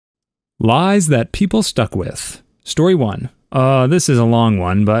Lies that people stuck with. Story 1. This is a long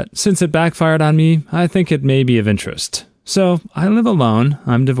one, but since it backfired on me, I think it may be of interest. So, I live alone,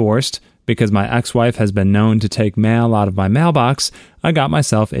 I'm divorced. Because my ex-wife has been known to take mail out of my mailbox, I got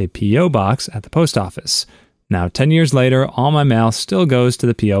myself a P.O. box at the post office. Now, 10 years later, all my mail still goes to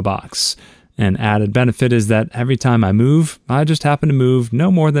the P.O. box. An added benefit is that every time I move, I just happen to move no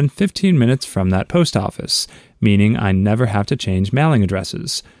more than 15 minutes from that post office, meaning I never have to change mailing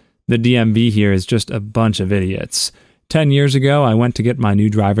addresses. The DMV here is just a bunch of idiots. 10 years ago, I went to get my new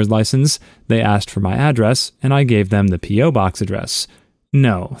driver's license. They asked for my address, and I gave them the P.O. box address.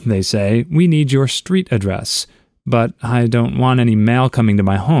 No, they say, we need your street address. But I don't want any mail coming to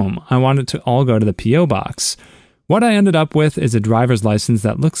my home. I want it to all go to the P.O. box. What I ended up with is a driver's license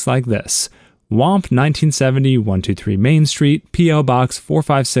that looks like this. Womp 1970 123 Main Street, P.O. Box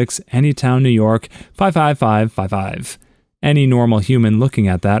 456, Anytown, New York, 55555. Any normal human looking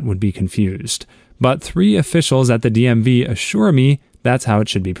at that would be confused. But 3 officials at the DMV assure me that's how it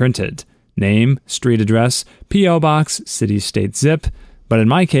should be printed. Name, street address, P.O. Box, city, state, zip. But in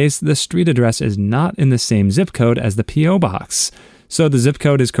my case, the street address is not in the same zip code as the P.O. Box. So the zip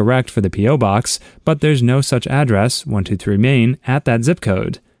code is correct for the P.O. Box, but there's no such address, 123 Main, at that zip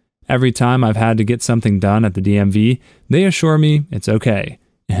code. Every time I've had to get something done at the DMV, they assure me it's okay.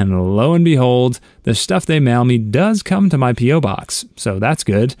 And lo and behold, the stuff they mail me does come to my P.O. Box, so that's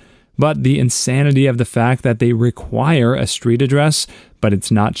good. But the insanity of the fact that they require a street address, but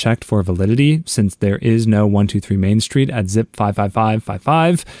it's not checked for validity since there is no 123 Main Street at zip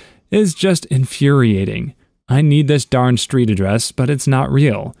 55555, is just infuriating. I need this darn street address, but it's not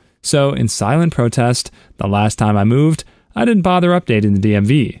real. So, in silent protest, the last time I moved, I didn't bother updating the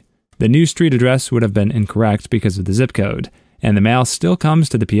DMV. The new street address would have been incorrect because of the zip code, and the mail still comes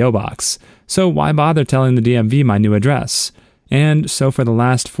to the P.O. Box. So why bother telling the DMV my new address? And so for the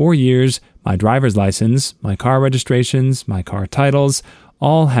last 4 years, my driver's license, my car registrations, my car titles,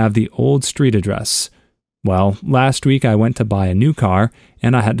 all have the old street address. Well, last week I went to buy a new car,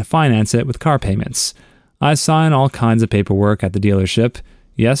 and I had to finance it with car payments. I sign all kinds of paperwork at the dealership.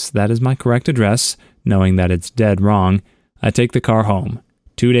 Yes, that is my correct address, knowing that it's dead wrong. I take the car home.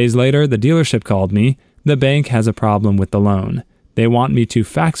 2 days later, the dealership called me. The bank has a problem with the loan. They want me to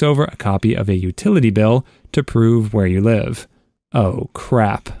fax over a copy of a utility bill to prove where you live. Oh,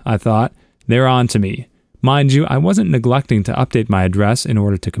 crap, I thought. They're on to me. Mind you, I wasn't neglecting to update my address in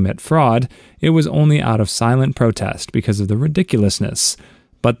order to commit fraud. It was only out of silent protest because of the ridiculousness.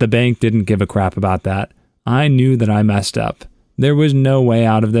 But the bank didn't give a crap about that. I knew that I messed up. There was no way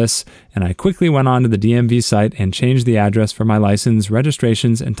out of this, and I quickly went onto the DMV site and changed the address for my license,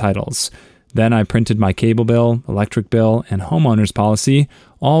 registrations, and titles. Then I printed my cable bill, electric bill, and homeowner's policy,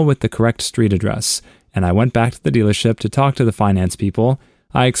 all with the correct street address, and I went back to the dealership to talk to the finance people.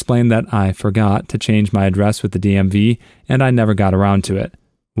 I explained that I forgot to change my address with the DMV, and I never got around to it.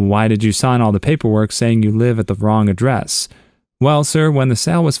 Why did you sign all the paperwork saying you live at the wrong address? Well, sir, when the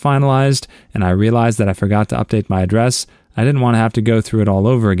sale was finalized, and I realized that I forgot to update my address, I didn't want to have to go through it all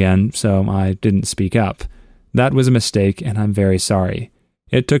over again, so I didn't speak up. That was a mistake, and I'm very sorry.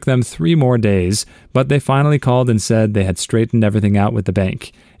 It took them 3 more days, but they finally called and said they had straightened everything out with the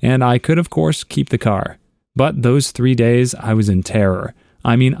bank, and I could, of course, keep the car. But those 3 days, I was in terror.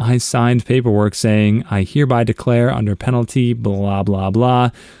 I mean, I signed paperwork saying, I hereby declare under penalty, blah, blah,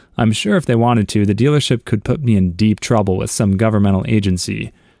 blah. I'm sure if they wanted to, the dealership could put me in deep trouble with some governmental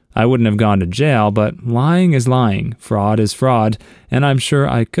agency. I wouldn't have gone to jail, but lying is lying, fraud is fraud, and I'm sure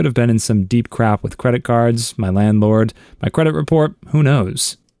I could have been in some deep crap with credit cards, my landlord, my credit report, who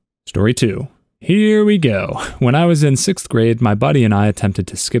knows. Story 2. Here we go. When I was in 6th grade, my buddy and I attempted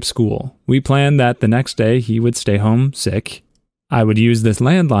to skip school. We planned that the next day he would stay home sick. I would use this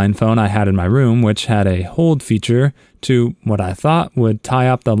landline phone I had in my room, which had a hold feature to what I thought would tie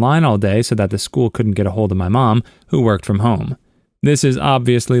up the line all day so that the school couldn't get a hold of my mom, who worked from home. This is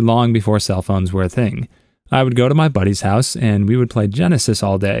obviously long before cell phones were a thing. I would go to my buddy's house and we would play Genesis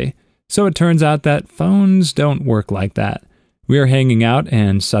all day. So it turns out that phones don't work like that. We are hanging out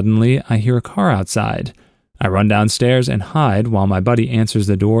and suddenly I hear a car outside. I run downstairs and hide while my buddy answers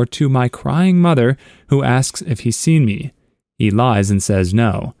the door to my crying mother, who asks if he's seen me. He lies and says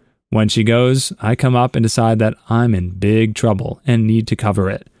no. When she goes, I come up and decide that I'm in big trouble and need to cover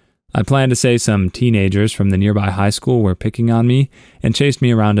it. I plan to say some teenagers from the nearby high school were picking on me and chased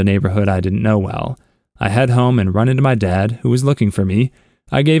me around a neighborhood I didn't know well. I head home and run into my dad, who was looking for me.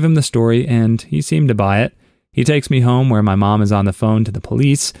 I gave him the story and he seemed to buy it. He takes me home where my mom is on the phone to the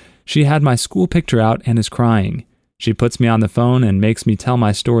police. She had my school picture out and is crying. She puts me on the phone and makes me tell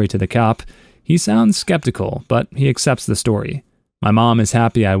my story to the cop. He sounds skeptical, but he accepts the story. My mom is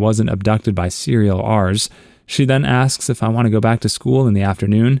happy I wasn't abducted by serial R's. She then asks if I want to go back to school in the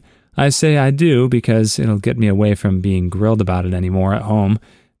afternoon. I say I do because it'll get me away from being grilled about it anymore at home.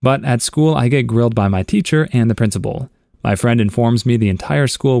 But at school, I get grilled by my teacher and the principal. My friend informs me the entire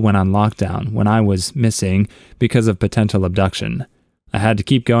school went on lockdown when I was missing because of potential abduction. I had to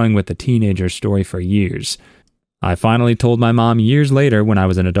keep going with the teenager story for years. I finally told my mom years later when I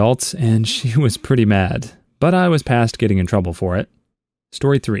was an adult, and she was pretty mad, but I was past getting in trouble for it.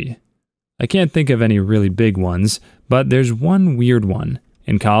 Story 3. I can't think of any really big ones, but there's one weird one.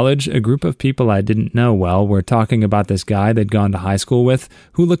 In college, a group of people I didn't know well were talking about this guy they'd gone to high school with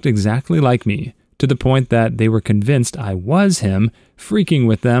who looked exactly like me, to the point that they were convinced I was him, freaking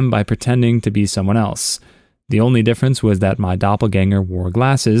with them by pretending to be someone else. The only difference was that my doppelganger wore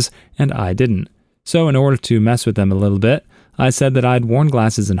glasses and I didn't. So in order to mess with them a little bit, I said that I'd worn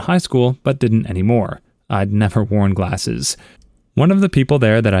glasses in high school but didn't anymore. I'd never worn glasses. One of the people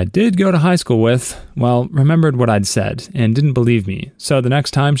there that I did go to high school with, well, remembered what I'd said and didn't believe me. So the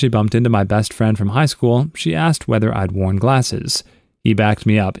next time she bumped into my best friend from high school, she asked whether I'd worn glasses. He backed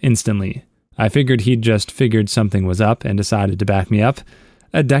me up instantly. I figured he'd just figured something was up and decided to back me up.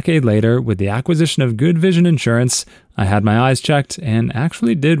 A decade later, with the acquisition of Good Vision Insurance, I had my eyes checked and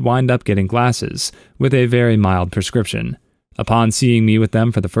actually did wind up getting glasses, with a very mild prescription. Upon seeing me with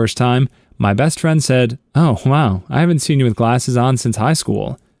them for the first time, my best friend said, "Oh, wow, I haven't seen you with glasses on since high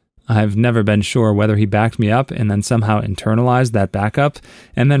school." I've never been sure whether he backed me up and then somehow internalized that backup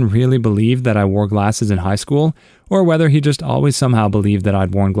and then really believed that I wore glasses in high school, or whether he just always somehow believed that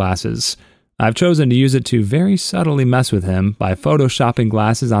I'd worn glasses. I've chosen to use it to very subtly mess with him by photoshopping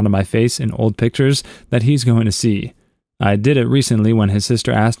glasses onto my face in old pictures that he's going to see. I did it recently when his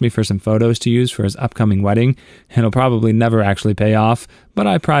sister asked me for some photos to use for his upcoming wedding. It'll probably never actually pay off, but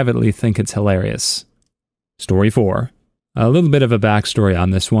I privately think it's hilarious. Story 4. A little bit of a backstory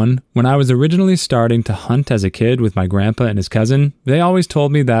on this one. When I was originally starting to hunt as a kid with my grandpa and his cousin, they always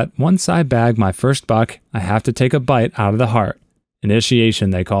told me that once I bag my first buck, I have to take a bite out of the heart.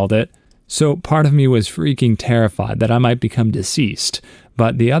 Initiation, they called it. So part of me was freaking terrified that I might become deceased,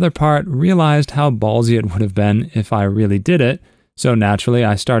 but the other part realized how ballsy it would have been if I really did it, so naturally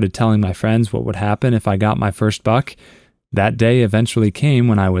I started telling my friends what would happen if I got my first buck. That day eventually came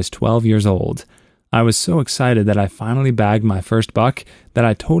when I was 12 years old. I was so excited that I finally bagged my first buck that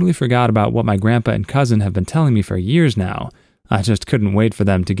I totally forgot about what my grandpa and cousin have been telling me for years now. I just couldn't wait for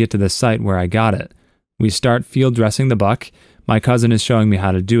them to get to the site where I got it. We start field dressing the buck. My cousin is showing me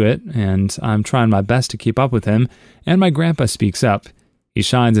how to do it, and I'm trying my best to keep up with him, and my grandpa speaks up. He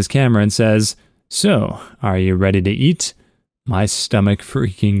shines his camera and says, "So, are you ready to eat?" My stomach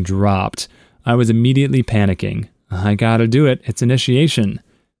freaking dropped. I was immediately panicking. I gotta do it, it's initiation.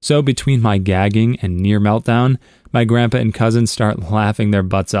 So between my gagging and near meltdown, my grandpa and cousin start laughing their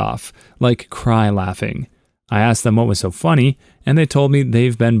butts off, like cry laughing. I asked them what was so funny, and they told me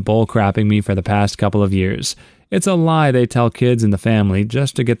they've been bullcrapping me for the past couple of years. It's a lie they tell kids in the family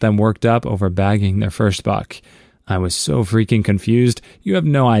just to get them worked up over bagging their first buck. I was so freaking confused, you have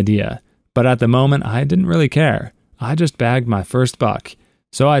no idea. But at the moment, I didn't really care. I just bagged my first buck.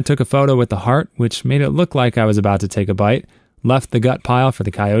 So I took a photo with the heart, which made it look like I was about to take a bite, left the gut pile for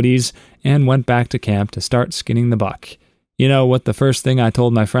the coyotes, and went back to camp to start skinning the buck. You know what the first thing I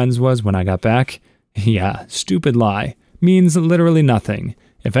told my friends was when I got back? Yeah, stupid lie. Means literally nothing.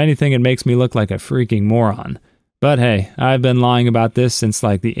 If anything, it makes me look like a freaking moron. But hey, I've been lying about this since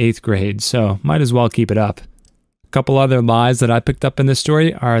like the 8th grade, so might as well keep it up. A couple other lies that I picked up in this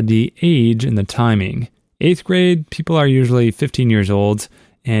story are the age and the timing. 8th grade, people are usually 15 years old,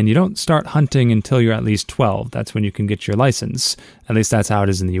 and you don't start hunting until you're at least 12. That's when you can get your license. At least that's how it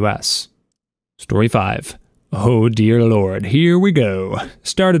is in the US. Story 5. Oh dear Lord, here we go.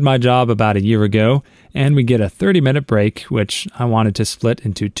 Started my job about a year ago, and we get a 30-minute break, which I wanted to split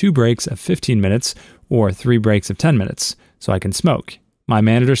into 2 breaks of 15 minutes or 3 breaks of 10 minutes, so I can smoke. My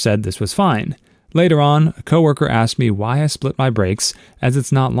manager said this was fine. Later on, a coworker asked me why I split my breaks, as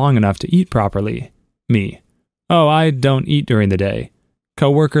it's not long enough to eat properly. Me. Oh, I don't eat during the day.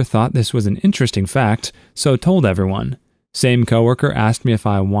 Coworker thought this was an interesting fact, so told everyone. Same coworker asked me if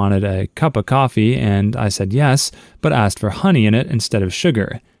I wanted a cup of coffee, and I said yes, but asked for honey in it instead of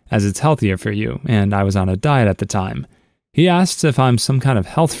sugar, as it's healthier for you, and I was on a diet at the time. He asks if I'm some kind of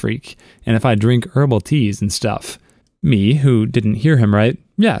health freak, and if I drink herbal teas and stuff. Me, who didn't hear him right,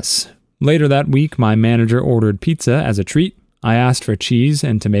 yes. Later that week, my manager ordered pizza as a treat. I asked for cheese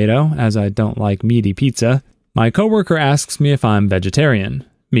and tomato, as I don't like meaty pizza. My coworker asks me if I'm vegetarian.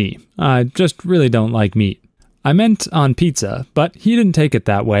 Me, I just really don't like meat. I meant on pizza, but he didn't take it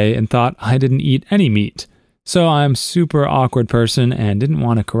that way and thought I didn't eat any meat. So I'm super awkward person and didn't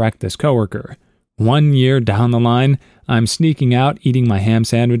want to correct this coworker. 1 year down the line, I'm sneaking out eating my ham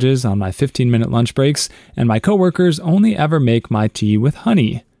sandwiches on my 15-minute lunch breaks, and my coworkers only ever make my tea with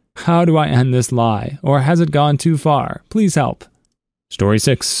honey. How do I end this lie? Or has it gone too far? Please help. Story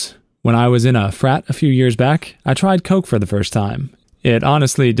 6. When I was in a frat a few years back, I tried coke for the first time. It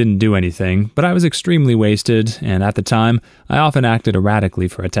honestly didn't do anything, but I was extremely wasted, and at the time, I often acted erratically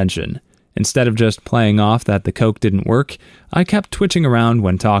for attention. Instead of just playing off that the coke didn't work, I kept twitching around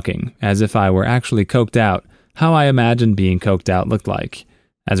when talking, as if I were actually coked out, how I imagined being coked out looked like.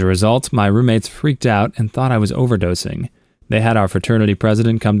 As a result, my roommates freaked out and thought I was overdosing. They had our fraternity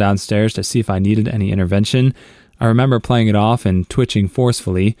president come downstairs to see if I needed any intervention. I remember playing it off and twitching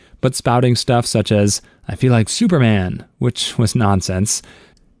forcefully, but spouting stuff such as, "I feel like Superman," which was nonsense.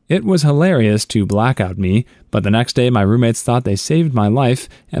 It was hilarious to blackout me, but the next day my roommates thought they saved my life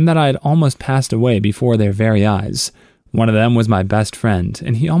and that I had almost passed away before their very eyes. One of them was my best friend,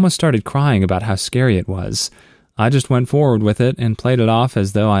 and he almost started crying about how scary it was. I just went forward with it and played it off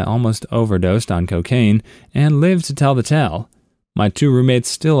as though I almost overdosed on cocaine and lived to tell the tale. My 2 roommates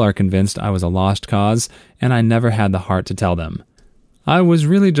still are convinced I was a lost cause, and I never had the heart to tell them. I was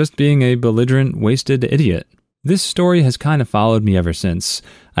really just being a belligerent, wasted idiot. This story has kind of followed me ever since.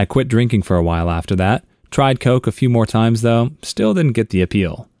 I quit drinking for a while after that, tried coke a few more times though, still didn't get the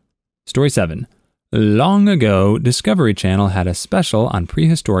appeal. Story 7. Long ago, Discovery Channel had a special on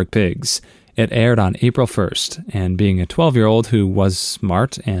prehistoric pigs. It aired on April 1st, and being a 12-year-old who was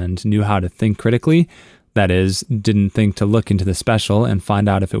smart and knew how to think critically, that is, didn't think to look into the special and find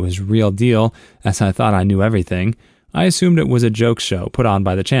out if it was real deal, as I thought I knew everything, I assumed it was a joke show put on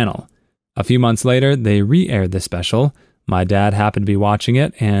by the channel. A few months later, they re-aired the special. My dad happened to be watching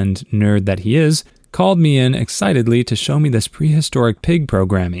it, and, nerd that he is, called me in excitedly to show me this prehistoric pig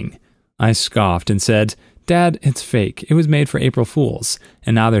programming. I scoffed and said, "Dad, it's fake. It was made for April Fools,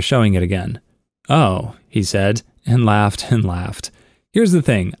 and now they're showing it again." "Oh," he said, and laughed and laughed. Here's the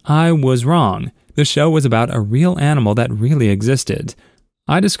thing, I was wrong. The show was about a real animal that really existed.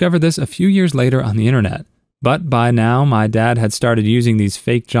 I discovered this a few years later on the internet. But by now, my dad had started using these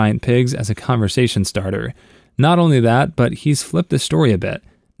fake giant pigs as a conversation starter. Not only that, but he's flipped the story a bit.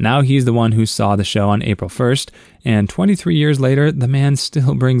 Now he's the one who saw the show on April 1st, and 23 years later, the man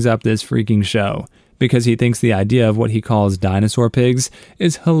still brings up this freaking show, because he thinks the idea of what he calls dinosaur pigs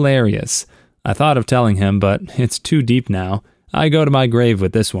is hilarious. I thought of telling him, but it's too deep now. I go to my grave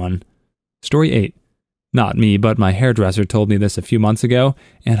with this one. Story 8. Not me, but my hairdresser told me this a few months ago,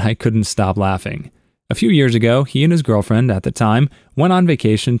 and I couldn't stop laughing. A few years ago, he and his girlfriend, at the time, went on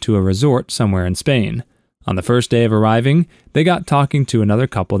vacation to a resort somewhere in Spain. On the first day of arriving, they got talking to another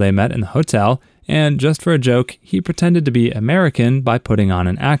couple they met in the hotel, and just for a joke, he pretended to be American by putting on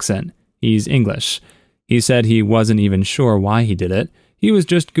an accent. He's English. He said he wasn't even sure why he did it. He was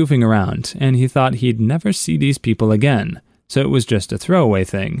just goofing around, and he thought he'd never see these people again, so it was just a throwaway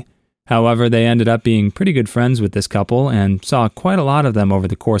thing. However, they ended up being pretty good friends with this couple and saw quite a lot of them over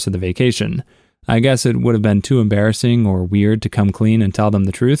the course of the vacation. I guess it would have been too embarrassing or weird to come clean and tell them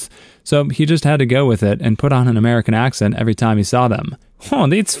the truth, so he just had to go with it and put on an American accent every time he saw them. "Oh,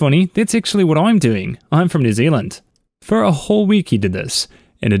 that's funny. That's actually what I'm doing. I'm from New Zealand." For a whole week he did this.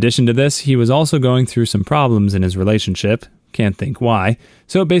 In addition to this, he was also going through some problems in his relationship. Can't think why.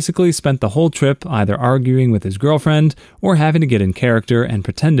 So basically spent the whole trip either arguing with his girlfriend or having to get in character and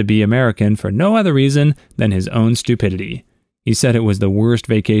pretend to be American for no other reason than his own stupidity. He said it was the worst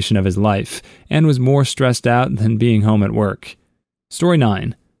vacation of his life and was more stressed out than being home at work. Story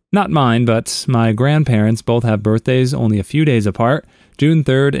 9. Not mine, but my grandparents both have birthdays only a few days apart, June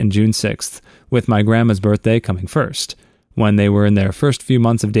 3rd and June 6th, with my grandma's birthday coming first. When they were in their first few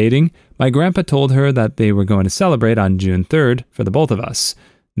months of dating, my grandpa told her that they were going to celebrate on June 3rd for the both of us.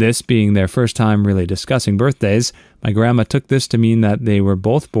 This being their first time really discussing birthdays, my grandma took this to mean that they were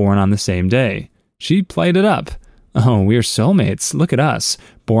both born on the same day. She played it up. "Oh, we're soulmates. Look at us.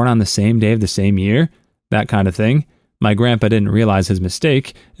 Born on the same day of the same year?" That kind of thing. My grandpa didn't realize his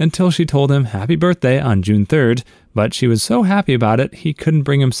mistake until she told him happy birthday on June 3rd, but she was so happy about it he couldn't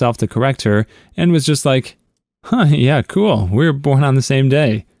bring himself to correct her and was just like, "Huh, yeah, cool. We're born on the same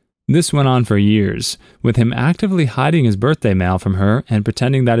day." This went on for years, with him actively hiding his birthday mail from her and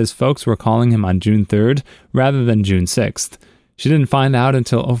pretending that his folks were calling him on June 3rd rather than June 6th. She didn't find out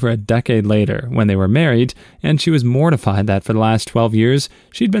until over a decade later, when they were married, and she was mortified that for the last 12 years,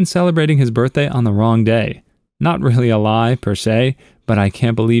 she'd been celebrating his birthday on the wrong day. Not really a lie, per se, but I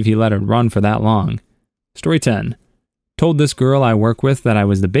can't believe he let it run for that long. Story 10. Told this girl I work with that I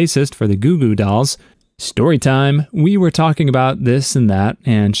was the bassist for the Goo Goo Dolls. Story time. We were talking about this and that,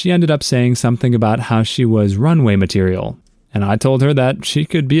 and she ended up saying something about how she was runway material. And I told her that she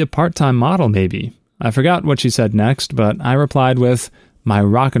could be a part-time model maybe. I forgot what she said next, but I replied with, "My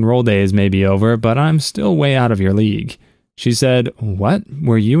rock and roll days may be over, but I'm still way out of your league." She said, "What?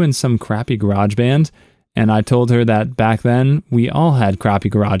 Were you in some crappy garage band?" And I told her that back then, we all had crappy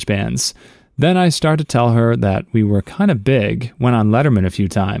garage bands. Then I started to tell her that we were kind of big, went on Letterman a few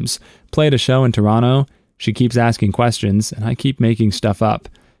times, played a show in Toronto. She keeps asking questions, and I keep making stuff up.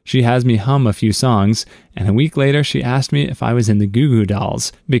 She has me hum a few songs, and a week later she asked me if I was in the Goo Goo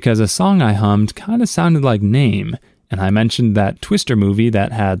Dolls, because a song I hummed kind of sounded like Name, and I mentioned that Twister movie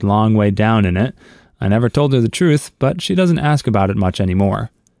that had Long Way Down in it. I never told her the truth, but she doesn't ask about it much anymore.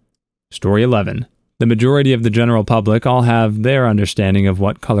 Story 11. The majority of the general public all have their understanding of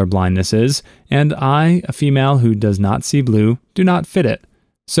what colorblindness is, and I, a female who does not see blue, do not fit it.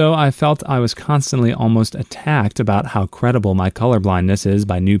 So I felt I was constantly almost attacked about how credible my colorblindness is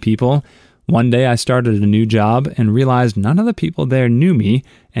by new people. One day I started a new job and realized none of the people there knew me,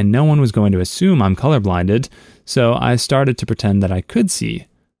 and no one was going to assume I'm colorblinded, so I started to pretend that I could see.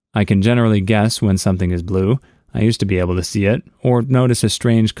 I can generally guess when something is blue. I used to be able to see it, or notice a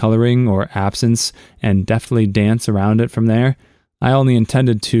strange coloring or absence, and deftly dance around it from there. I only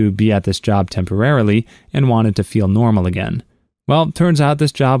intended to be at this job temporarily and wanted to feel normal again. Well, turns out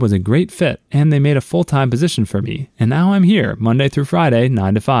this job was a great fit, and they made a full-time position for me, and now I'm here, Monday through Friday,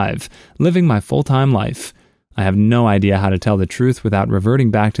 9 to 5, living my full-time life. I have no idea how to tell the truth without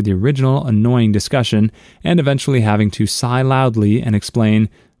reverting back to the original annoying discussion, and eventually having to sigh loudly and explain,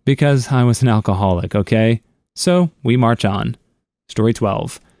 because I was an alcoholic, okay? So, we march on. Story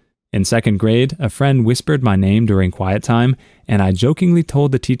 12. In second grade, a friend whispered my name during quiet time, and I jokingly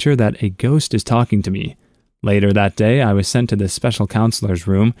told the teacher that a ghost is talking to me. Later that day, I was sent to the special counselor's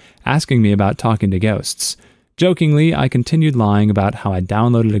room, asking me about talking to ghosts. Jokingly, I continued lying about how I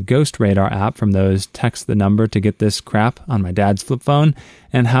downloaded a Ghost Radar app from those text the number to get this crap on my dad's flip phone,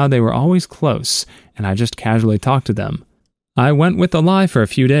 and how they were always close, and I just casually talked to them. I went with the lie for a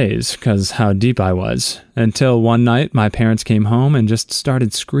few days, 'cause how deep I was, until one night my parents came home and just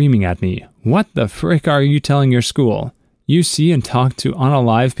started screaming at me. "What the frick are you telling your school? You see and talk to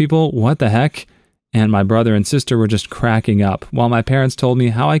unalive people? What the heck?" And my brother and sister were just cracking up, while my parents told me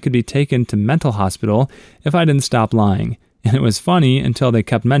how I could be taken to mental hospital if I didn't stop lying. And it was funny until they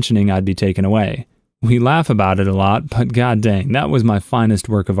kept mentioning I'd be taken away. We laugh about it a lot, but god dang, that was my finest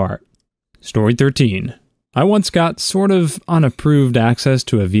work of art. Story 13. I once got sort of unapproved access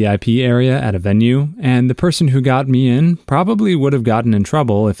to a VIP area at a venue, and the person who got me in probably would have gotten in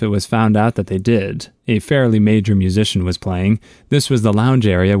trouble if it was found out that they did. A fairly major musician was playing. This was the lounge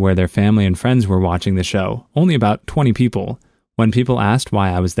area where their family and friends were watching the show, only about 20 people. When people asked why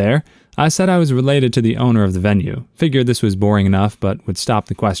I was there, I said I was related to the owner of the venue. Figured this was boring enough, but would stop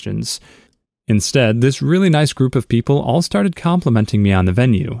the questions. Instead, this really nice group of people all started complimenting me on the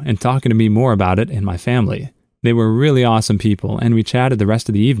venue and talking to me more about it and my family. They were really awesome people, and we chatted the rest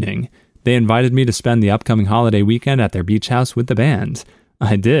of the evening. They invited me to spend the upcoming holiday weekend at their beach house with the band.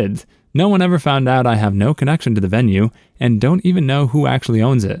 I did. No one ever found out I have no connection to the venue and don't even know who actually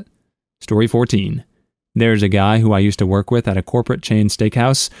owns it. Story 14. There's a guy who I used to work with at a corporate chain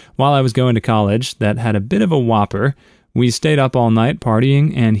steakhouse while I was going to college that had a bit of a whopper. We stayed up all night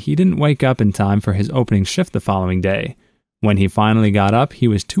partying, and he didn't wake up in time for his opening shift the following day. When he finally got up, he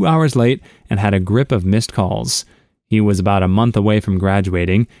was 2 hours late and had a grip of missed calls. He was about a month away from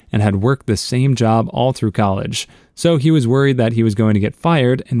graduating and had worked the same job all through college, so he was worried that he was going to get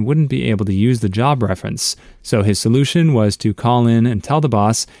fired and wouldn't be able to use the job reference. So his solution was to call in and tell the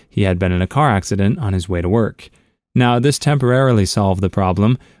boss he had been in a car accident on his way to work. Now, this temporarily solved the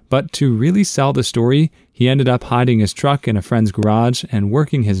problem, but to really sell the story, he ended up hiding his truck in a friend's garage and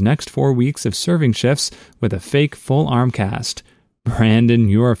working his next 4 weeks of serving shifts with a fake full-arm cast. Brandon,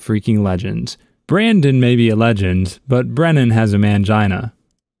 you're a freaking legend. Brandon may be a legend, but Brennan has a mangina.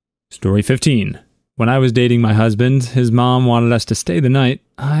 Story 15. When I was dating my husband, his mom wanted us to stay the night.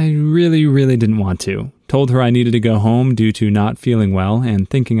 I really didn't want to. Told her I needed to go home due to not feeling well and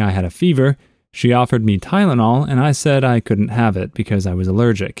thinking I had a fever. She offered me Tylenol, and I said I couldn't have it because I was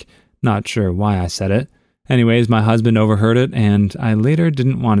allergic. Not sure why I said it. Anyways, my husband overheard it, and I later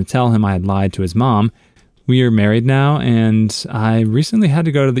didn't want to tell him I had lied to his mom. We are married now, and I recently had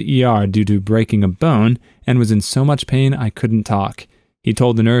to go to the ER due to breaking a bone and was in so much pain I couldn't talk. He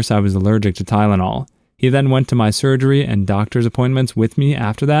told the nurse I was allergic to Tylenol. He then went to my surgery and doctor's appointments with me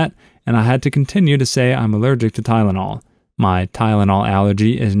after that, and I had to continue to say I'm allergic to Tylenol. My Tylenol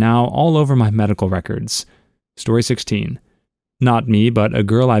allergy is now all over my medical records. Story 16. Not me, but a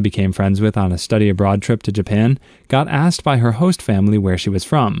girl I became friends with on a study abroad trip to Japan got asked by her host family where she was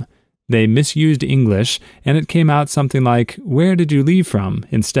from. They misused English, and it came out something like, "Where did you leave from?"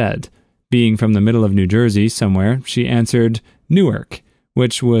 instead. Being from the middle of New Jersey somewhere, she answered Newark,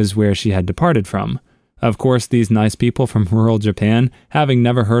 which was where she had departed from. Of course, these nice people from rural Japan, having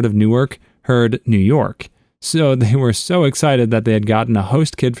never heard of Newark, heard New York. So they were so excited that they had gotten a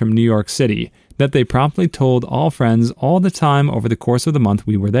host kid from New York City that they promptly told all friends all the time over the course of the month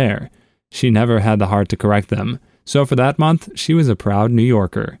we were there. She never had the heart to correct them. So for that month, she was a proud New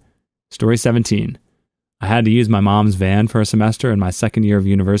Yorker. Story 17. I had to use my mom's van for a semester in my second year of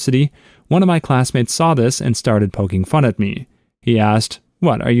university. One of my classmates saw this and started poking fun at me. He asked,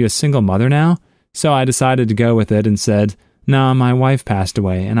 "What, are you a single mother now?" So I decided to go with it and said, "Nah, my wife passed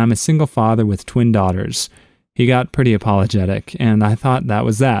away, and I'm a single father with twin daughters." He got pretty apologetic, and I thought that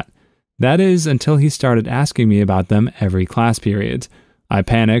was that. That is, until he started asking me about them every class period. I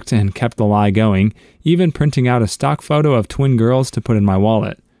panicked and kept the lie going, even printing out a stock photo of twin girls to put in my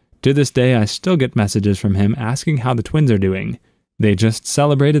wallet. To this day, I still get messages from him asking how the twins are doing. They just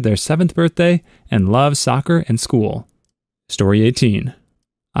celebrated their 7th birthday and love soccer and school. Story 18.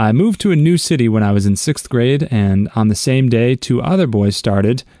 I moved to a new city when I was in 6th grade, and on the same day, 2 other boys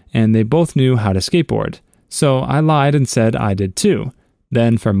started, and they both knew how to skateboard. So I lied and said I did too.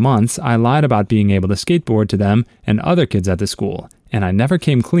 Then for months, I lied about being able to skateboard to them and other kids at the school, and I never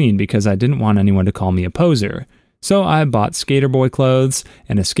came clean because I didn't want anyone to call me a poser. So I bought skater boy clothes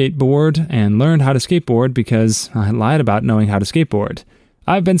and a skateboard and learned how to skateboard because I lied about knowing how to skateboard.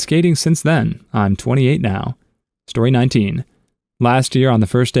 I've been skating since then. I'm 28 now. Story 19. Last year, on the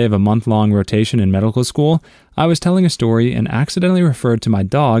first day of a month-long rotation in medical school, I was telling a story and accidentally referred to my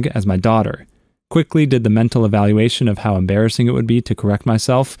dog as my daughter. Quickly did the mental evaluation of how embarrassing it would be to correct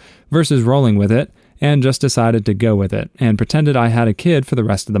myself versus rolling with it, and just decided to go with it and pretended I had a kid for the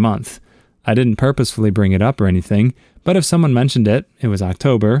rest of the month. I didn't purposefully bring it up or anything, but if someone mentioned it, it was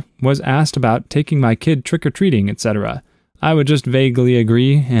October, was asked about taking my kid trick-or-treating, etc., I would just vaguely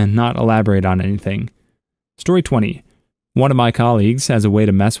agree and not elaborate on anything. Story 20. One of my colleagues, as a way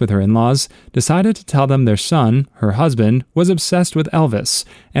to mess with her in-laws, decided to tell them their son, her husband, was obsessed with Elvis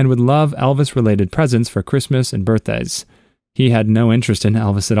and would love Elvis-related presents for Christmas and birthdays. He had no interest in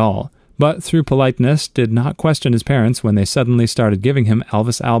Elvis at all, but through politeness did not question his parents when they suddenly started giving him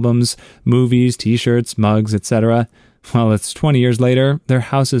Elvis albums, movies, t-shirts, mugs, etc. Well, it's 20 years later, their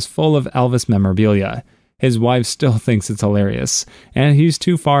house is full of Elvis memorabilia. His wife still thinks it's hilarious, and he's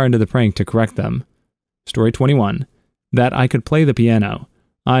too far into the prank to correct them. Story 21. That I could play the piano.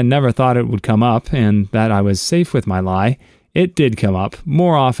 I never thought it would come up, and that I was safe with my lie. It did come up,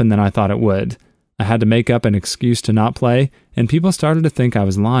 more often than I thought it would. I had to make up an excuse to not play, and people started to think I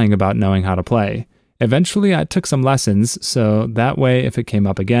was lying about knowing how to play. Eventually, I took some lessons, so that way, if it came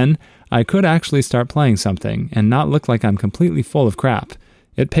up again, I could actually start playing something, and not look like I'm completely full of crap.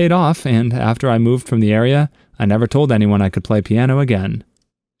 It paid off, and after I moved from the area, I never told anyone I could play piano again.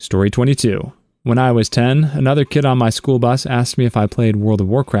 Story 22. When I was 10, another kid on my school bus asked me if I played World of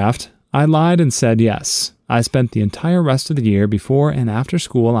Warcraft. I lied and said yes. I spent the entire rest of the year before and after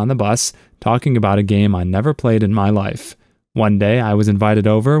school on the bus talking about a game I never played in my life. One day I was invited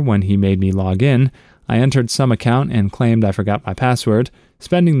over when he made me log in. I entered some account and claimed I forgot my password,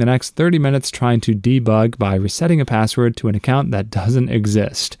 spending the next 30 minutes trying to debug by resetting a password to an account that doesn't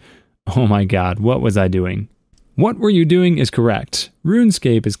exist. Oh my god, what was I doing? What were you doing is correct.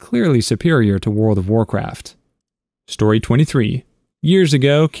 RuneScape is clearly superior to World of Warcraft. Story 23. Years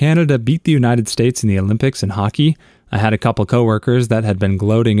ago, Canada beat the United States in the Olympics in hockey. I had a couple coworkers that had been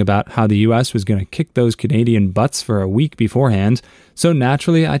gloating about how the US was going to kick those Canadian butts for a week beforehand, so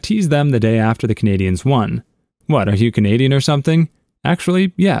naturally I teased them the day after the Canadians won. "What, are you Canadian or something?"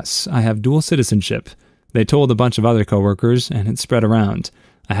 "Actually, yes, I have dual citizenship." They told a bunch of other coworkers, and it spread around.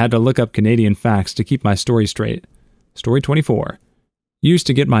 I had to look up Canadian facts to keep my story straight. Story 24. Used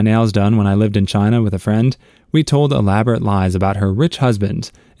to get my nails done when I lived in China with a friend. We told elaborate lies about her rich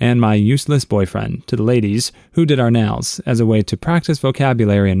husband and my useless boyfriend to the ladies who did our nails as a way to practice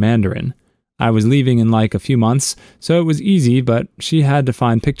vocabulary in Mandarin. I was leaving in like a few months, so it was easy, but she had to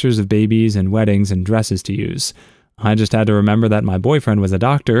find pictures of babies and weddings and dresses to use. I just had to remember that my boyfriend was a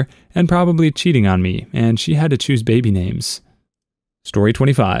doctor and probably cheating on me, and she had to choose baby names. Story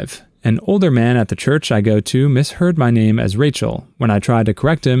 25. An older man at the church I go to misheard my name as Rachel. When I tried to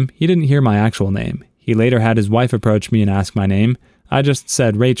correct him, he didn't hear my actual name. He later had his wife approach me and ask my name. I just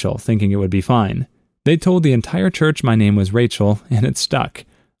said Rachel, thinking it would be fine. They told the entire church my name was Rachel, and it stuck.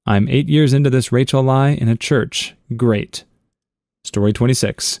 I'm 8 years into this Rachel lie in a church. Great. Story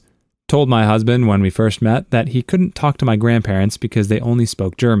 26. told my husband when we first met that he couldn't talk to my grandparents because they only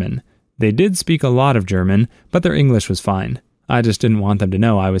spoke German. They did speak a lot of German, but their English was fine. I just didn't want them to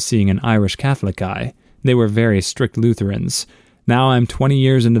know I was seeing an Irish Catholic guy. They were very strict Lutherans. Now I'm 20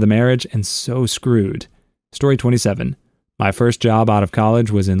 years into the marriage and so screwed. Story 27. My first job out of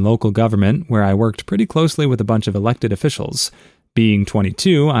college was in local government, where I worked pretty closely with a bunch of elected officials. Being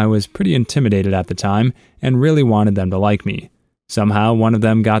 22, I was pretty intimidated at the time and really wanted them to like me. Somehow, one of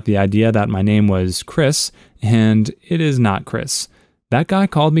them got the idea that my name was Chris, and it is not Chris. That guy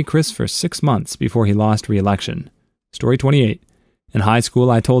called me Chris for 6 months before he lost re-election. Story 28. In high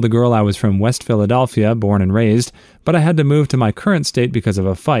school, I told a girl I was from West Philadelphia, born and raised, but I had to move to my current state because of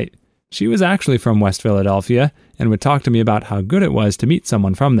a fight. She was actually from West Philadelphia and would talk to me about how good it was to meet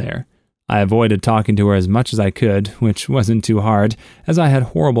someone from there. I avoided talking to her as much as I could, which wasn't too hard, as I had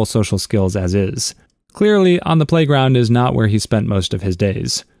horrible social skills as is. Clearly, on the playground is not where he spent most of his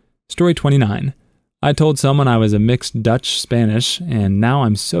days. Story 29. I told someone I was a mixed Dutch-Spanish, and now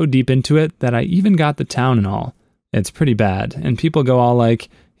I'm so deep into it that I even got the town and all. It's pretty bad, and people go all like,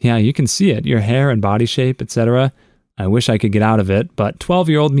 yeah, you can see it, your hair and body shape, etc. I wish I could get out of it, but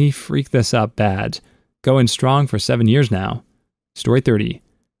 12-year-old me freaked this up bad. Going strong for 7 years now. Story 30.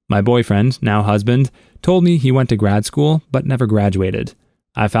 My boyfriend, now husband, told me he went to grad school, but never graduated.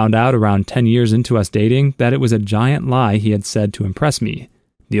 I found out around 10 years into us dating that it was a giant lie he had said to impress me.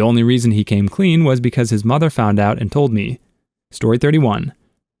 The only reason he came clean was because his mother found out and told me. Story 31.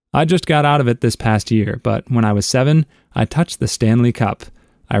 I just got out of it this past year, but when I was 7, I touched the Stanley Cup.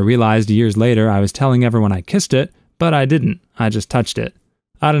 I realized years later I was telling everyone I kissed it, but I didn't. I just touched it.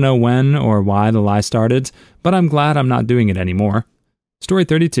 I don't know when or why the lie started, but I'm glad I'm not doing it anymore. Story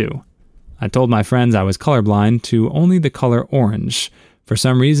 32. I told my friends I was colorblind to only the color orange. For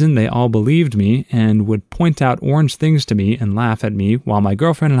some reason, they all believed me and would point out orange things to me and laugh at me while my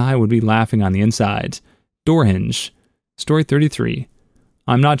girlfriend and I would be laughing on the inside. Door hinge. Story 33.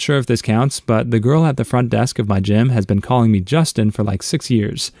 I'm not sure if this counts, but the girl at the front desk of my gym has been calling me Justin for like 6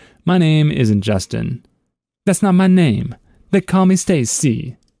 years. My name isn't Justin. That's not my name. They call me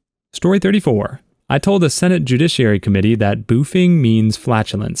Stacy. Story 34. I told the Senate Judiciary Committee that boofing means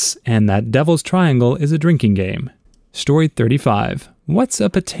flatulence and that Devil's Triangle is a drinking game. Story 35. What's a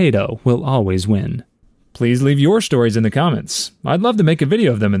potato will always win. Please leave your stories in the comments. I'd love to make a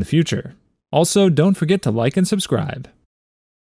video of them in the future. Also, don't forget to like and subscribe.